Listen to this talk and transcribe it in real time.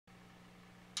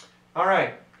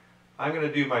Alright, I'm going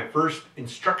to do my first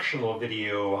instructional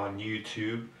video on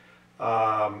YouTube.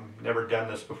 Never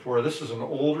done this before. This is an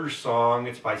older song.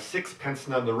 It's by Sixpence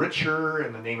None The Richer,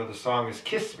 and the name of the song is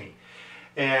Kiss Me.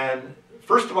 And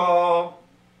first of all,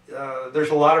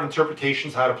 there's a lot of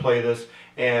interpretations how to play this,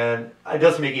 and it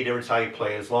doesn't make any difference how you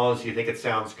play as long as you think it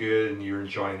sounds good and you're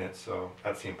enjoying it, so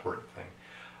that's the important thing.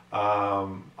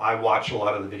 I watch a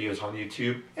lot of the videos on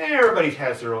YouTube, and everybody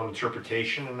has their own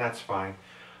interpretation, and that's fine.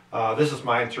 This is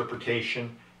my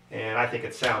interpretation, and I think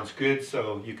it sounds good,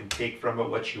 so you can take from it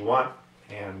what you want,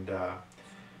 and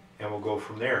we'll go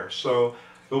from there. So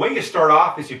the way you start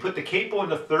off is you put the capo in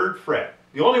the 3rd fret.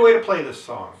 The only way to play this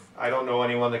song. I don't know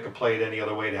anyone that can play it any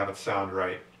other way to have it sound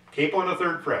right. Capo in the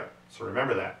 3rd fret, so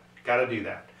remember that. Got to do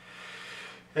that.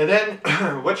 And then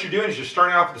what you're doing is you're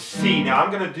starting off with a C. Now I'm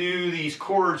going to do these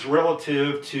chords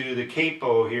relative to the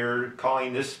capo here,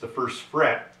 calling this the 1st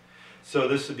fret. So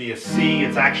this would be a C.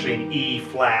 It's actually an E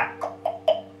flat.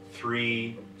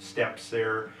 3 steps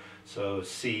there. So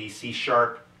C, C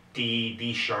sharp, D,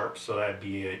 D sharp. So that'd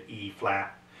be an E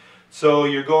flat. So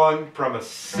you're going from a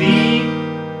C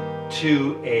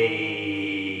to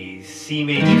a C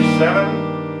major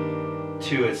 7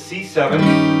 to a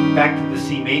C7 back to the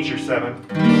C major 7.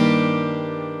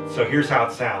 So here's how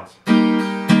it sounds.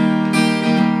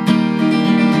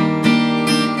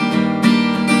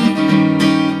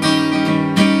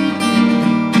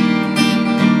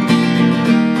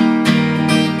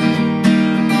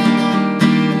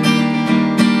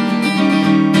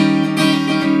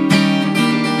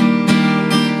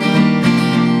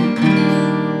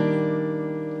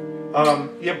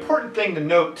 The important thing to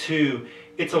note too,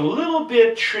 it's a little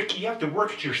bit tricky. You have to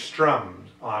work at your strums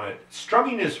on it.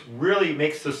 Strumming really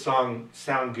makes this song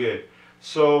sound good.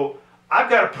 So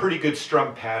I've got a pretty good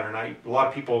strum pattern. A lot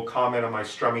of people comment on my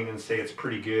strumming and say it's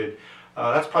pretty good.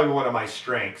 That's probably one of my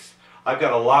strengths. I've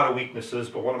got a lot of weaknesses,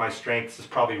 but one of my strengths is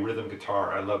probably rhythm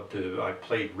guitar. I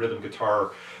played rhythm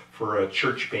guitar for a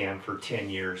church band for 10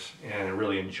 years, and I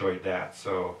really enjoyed that.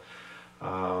 So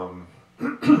I've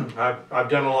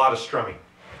done a lot of strumming.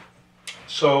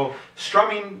 So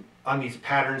strumming on these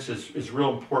patterns is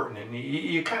real important, and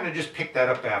you kind of just pick that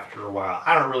up after a while.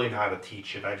 I don't really know how to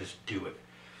teach it, I just do it.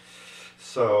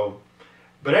 So,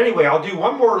 but anyway, I'll do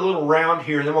one more little round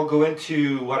here, and then we'll go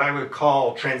into what I would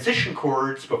call transition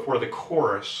chords before the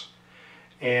chorus.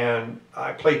 And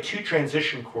I play 2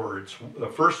 transition chords. The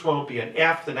first one will be an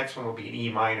F, the next one will be an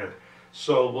E minor.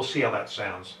 So we'll see how that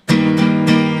sounds.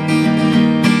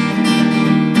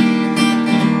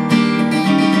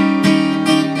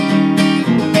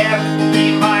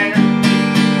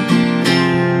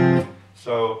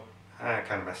 So I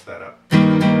kind of messed that up.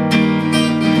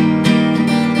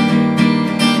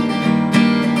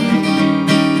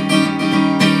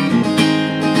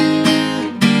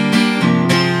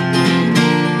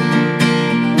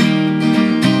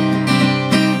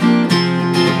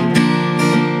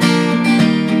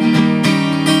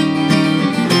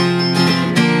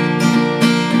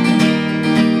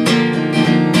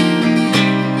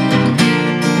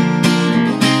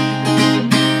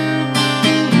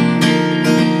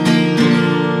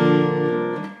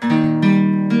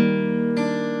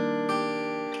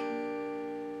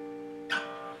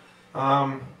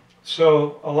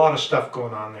 So a lot of stuff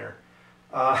going on there.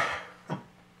 I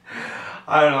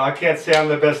don't know. I can't say I'm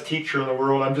the best teacher in the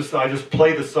world. I just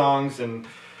play the songs, and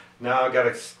now I've got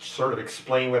to sort of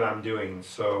explain what I'm doing.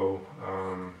 So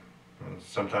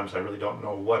sometimes I really don't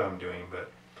know what I'm doing, but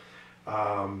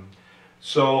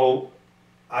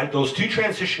those 2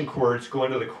 transition chords go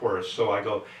into the chorus. So I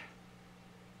go,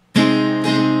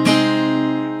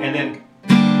 and then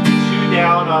 2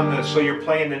 down on the. So you're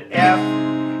playing an F.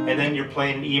 And then you're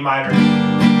playing an E minor,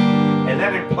 and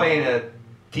then you're playing a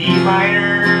D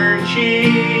minor, G,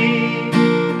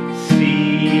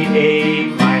 C, A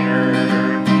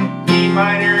minor, E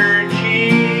minor, G,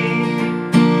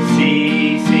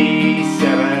 C,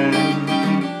 C7,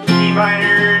 E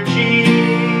minor, G,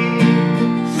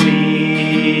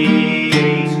 C,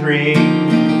 A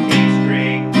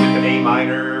string with an A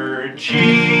minor,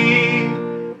 G,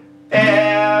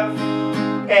 F,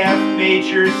 F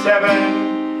major 7,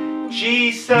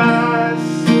 G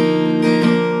sus,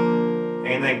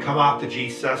 and then come off the G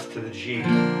sus to the G.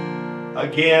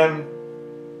 Again,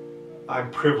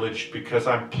 I'm privileged because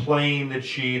I'm playing the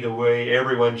G the way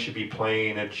everyone should be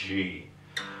playing a G.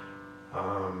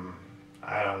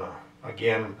 I don't know.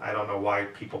 Again, I don't know why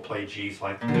people play Gs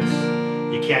like this.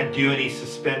 You can't do any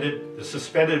suspended. The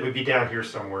suspended would be down here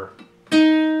somewhere.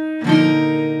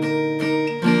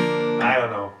 I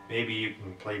don't know. maybe you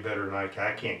can play better than I can.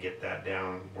 I can't get that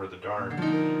down worth a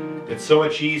darn. It's so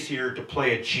much easier to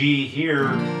play a G here,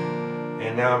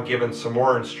 and now I'm giving some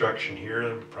more instruction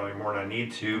here, probably more than I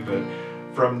need to, but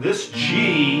from this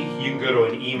G, you can go to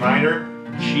an E minor,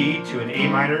 G to an A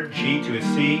minor, G to a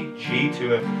C, G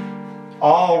to a...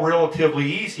 all relatively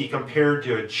easy compared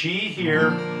to a G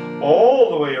here, all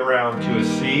the way around to a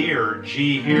C, or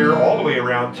G here, all the way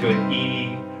around to an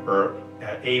E, or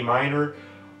A minor,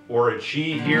 or a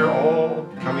G here, all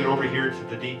coming over here to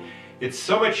the D. It's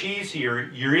so much easier.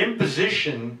 You're in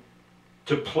position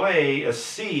to play a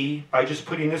C by just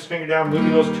putting this finger down,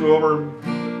 moving those two over.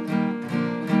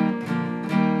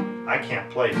 I can't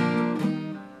play.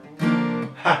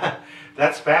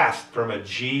 That's fast from a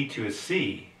G to a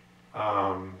C.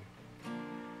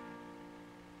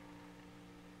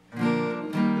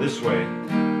 This way.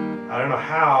 I don't know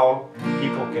how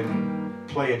people can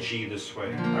play a G this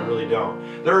way. I really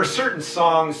don't. There are certain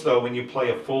songs though when you play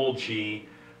a full G,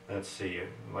 let's see,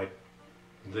 like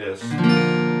this,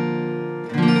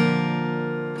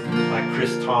 like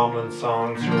Chris Tomlin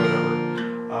songs or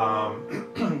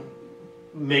whatever,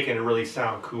 making it really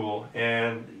sound cool.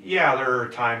 And yeah, there are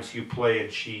times you play a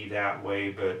G that way,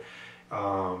 but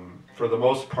for the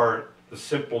most part, the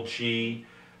simple G,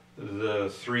 the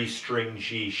 3-string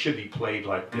G should be played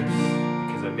like this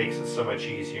because it makes it so much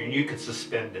easier. And you can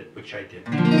suspend it, which I did.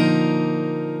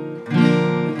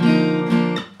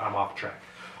 I'm off track.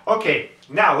 Okay,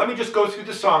 now let me just go through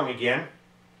the song again,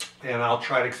 and I'll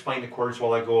try to explain the chords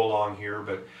while I go along here.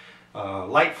 But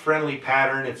light, friendly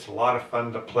pattern. It's a lot of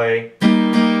fun to play.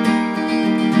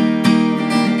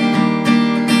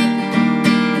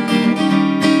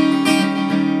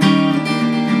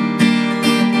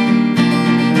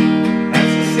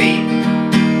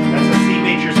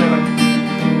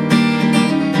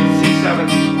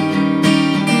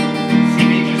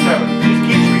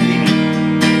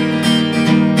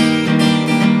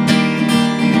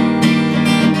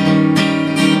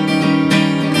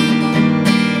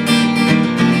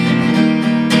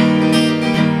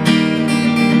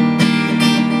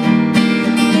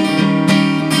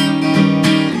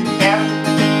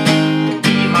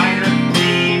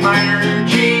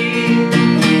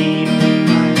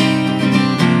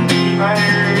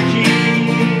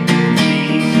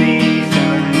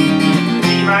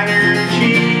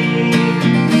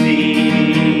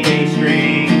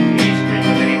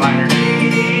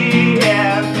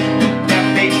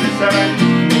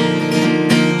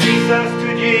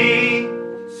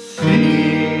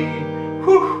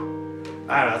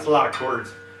 That's a lot of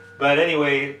chords, but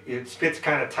anyway, it fits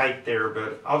kind of tight there.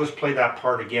 But I'll just play that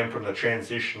part again from the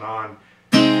transition on.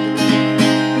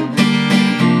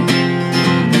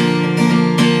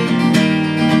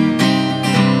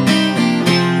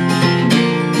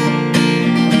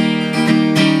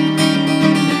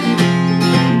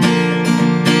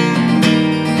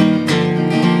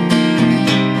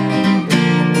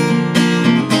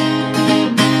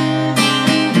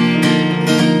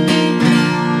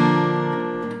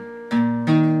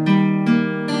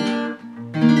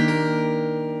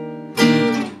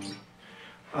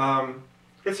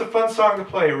 It's a fun song to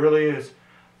play, it really is.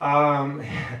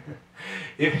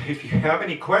 If you have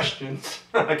any questions,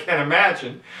 I can't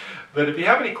imagine, but if you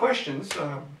have any questions,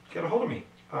 get a hold of me.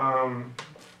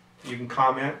 You can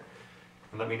comment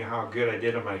and let me know how good I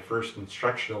did on my first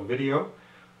instructional video.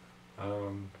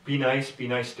 Be nice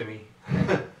to me.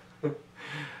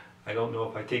 I don't know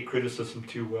if I take criticism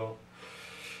too well.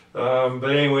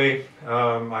 But anyway,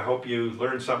 I hope you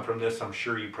learned something from this. I'm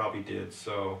sure you probably did.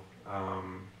 So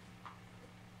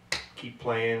keep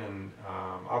playing, and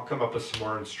I'll come up with some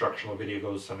more instructional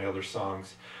videos on the other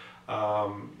songs. A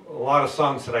lot of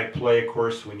songs that I play, of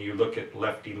course, when you look at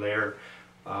Lefty Lair,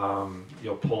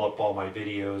 you'll pull up all my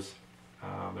videos.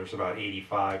 There's about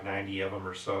 85, 90 of them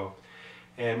or so.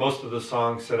 And most of the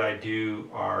songs that I do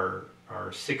are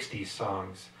 60s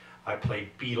songs. I play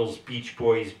Beatles, Beach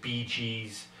Boys, Bee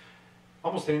Gees,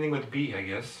 almost anything with B, I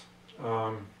guess.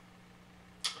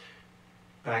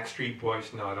 Backstreet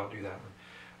Boys, no, I don't do that one.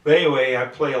 But anyway, I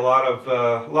play a lot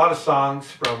of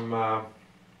songs from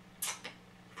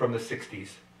the 60s,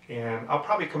 and I'll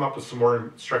probably come up with some more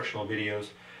instructional videos.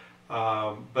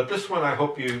 But this one, I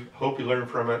hope you learn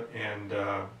from it, and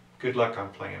good luck on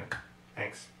playing it.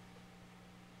 Thanks.